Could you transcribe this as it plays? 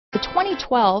The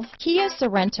 2012 Kia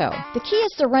Sorento. The Kia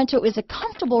Sorento is a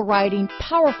comfortable riding,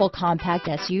 powerful compact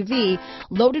SUV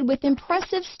loaded with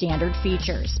impressive standard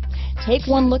features. Take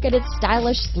one look at its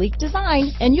stylish, sleek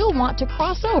design and you'll want to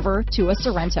cross over to a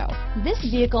Sorento. This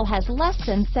vehicle has less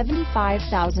than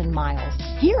 75,000 miles.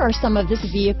 Here are some of this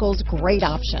vehicle's great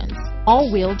options: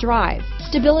 all-wheel drive,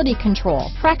 stability control,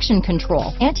 traction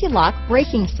control, anti-lock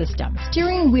braking system,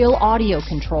 steering wheel audio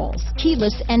controls,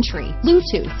 keyless entry,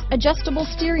 Bluetooth, adjustable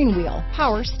steering wheel,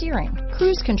 power steering,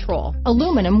 cruise control,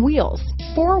 aluminum wheels,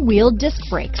 four-wheel disc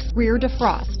brakes, rear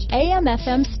defrost,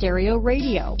 AM/FM stereo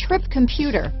radio, trip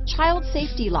computer, child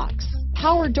safety locks,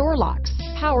 power door locks,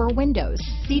 power windows,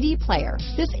 CD player.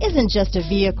 This isn't just a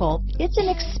vehicle, it's an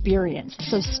experience.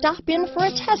 So stop in for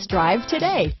a test drive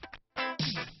today.